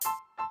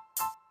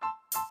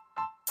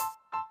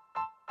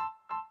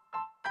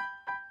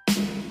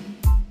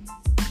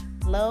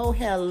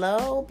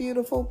Hello,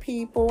 beautiful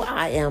people.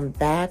 I am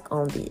back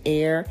on the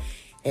air,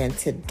 and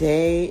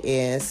today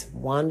is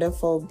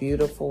wonderful,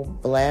 beautiful,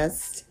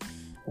 blessed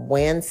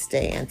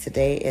Wednesday, and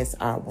today is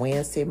our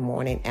Wednesday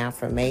morning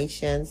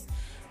affirmations.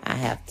 I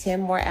have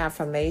 10 more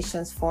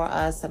affirmations for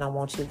us, and I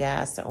want you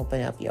guys to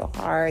open up your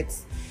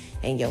hearts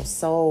and your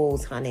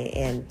souls, honey,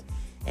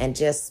 and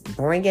just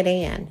bring it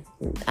in.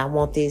 I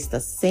want these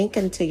to sink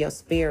into your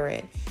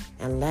spirit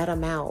and let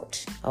them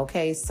out.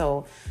 Okay,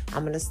 so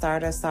I'm going to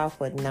start us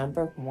off with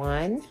number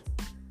 1.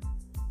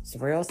 It's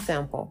real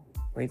simple.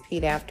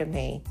 Repeat after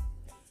me.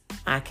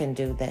 I can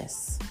do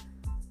this.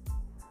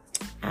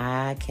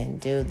 I can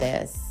do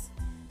this.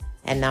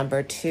 And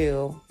number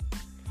 2,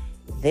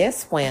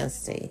 this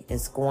Wednesday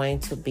is going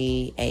to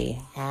be a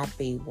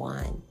happy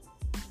one.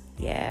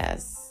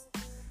 Yes.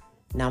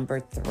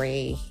 Number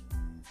 3,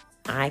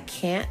 I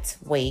can't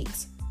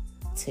wait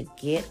to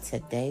get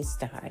today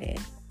started.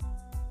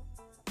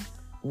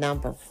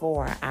 Number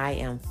 4, I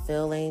am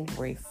feeling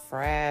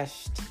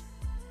refreshed.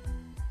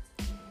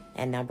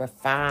 And number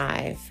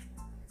 5,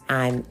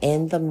 I'm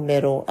in the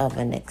middle of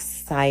an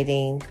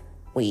exciting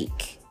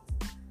week.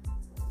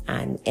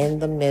 I'm in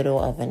the middle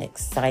of an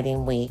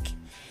exciting week.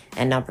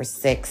 And number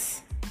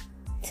 6,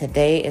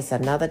 today is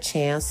another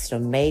chance to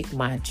make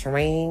my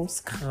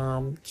dreams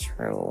come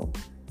true.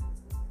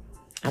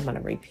 I'm going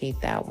to repeat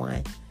that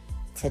one.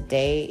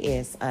 Today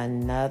is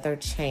another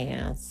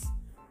chance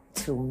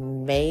to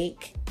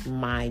make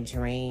my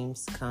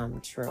dreams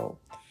come true.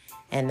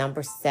 And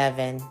number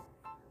 7,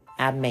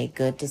 I make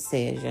good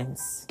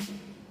decisions.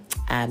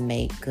 I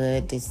make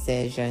good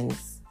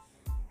decisions.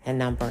 And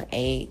number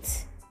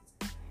 8,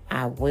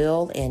 I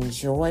will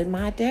enjoy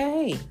my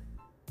day.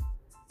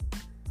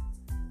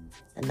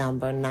 And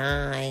number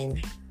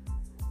 9,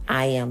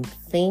 I am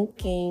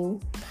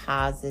thinking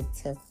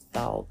positive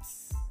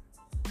thoughts.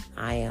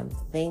 I am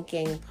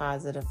thinking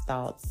positive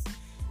thoughts.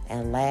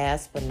 And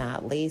last but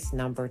not least,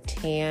 number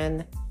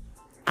 10,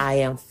 I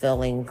am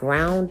feeling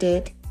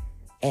grounded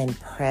and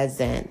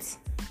present.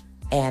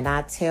 And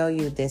I tell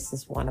you, this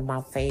is one of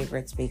my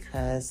favorites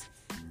because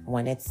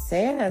when it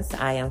says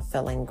I am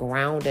feeling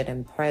grounded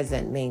and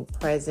present, meaning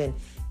present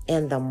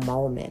in the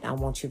moment, I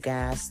want you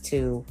guys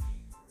to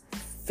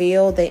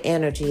feel the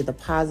energy, the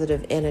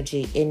positive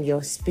energy in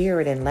your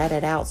spirit and let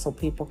it out so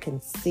people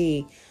can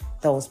see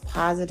those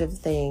positive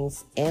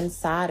things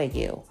inside of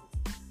you.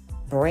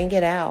 Bring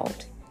it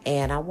out.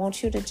 And I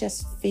want you to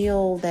just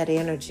feel that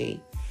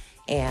energy.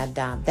 And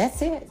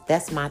that's it.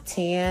 That's my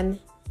 10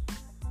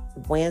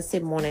 Wednesday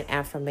morning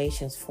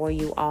affirmations for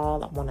you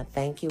all. I want to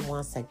thank you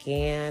once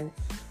again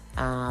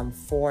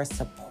for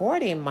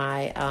supporting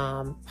my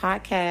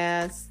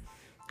podcast.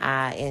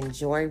 I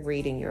enjoy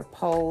reading your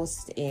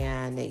posts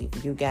and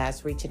you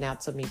guys reaching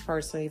out to me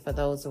personally, for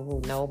those who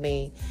know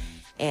me.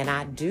 And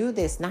I do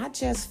this not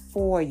just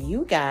for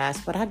you guys,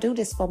 but I do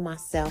this for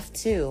myself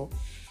too.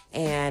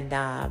 And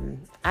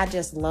I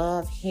just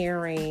love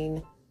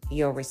hearing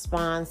your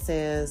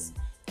responses.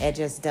 It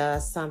just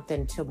does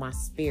something to my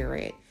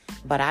spirit.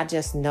 But I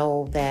just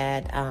know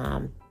that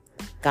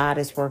God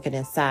is working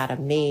inside of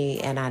me,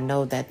 and I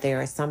know that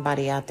there is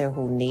somebody out there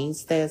who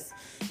needs this.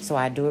 So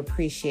I do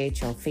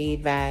appreciate your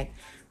feedback.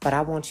 But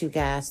I want you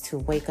guys to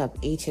wake up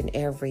each and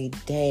every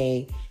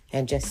day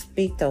and just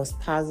speak those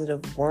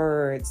positive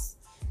words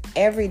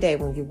every day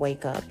when you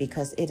wake up,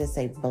 because it is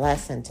a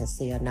blessing to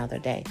see another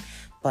day.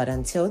 But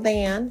until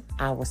then,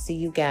 I will see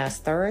you guys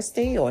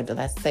Thursday, or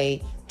let's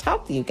say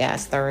talk to you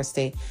guys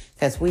Thursday,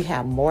 because we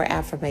have more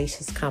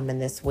affirmations coming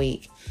this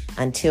week.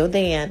 Until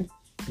then,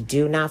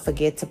 do not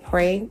forget to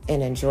pray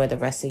and enjoy the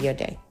rest of your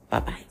day.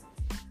 Bye-bye.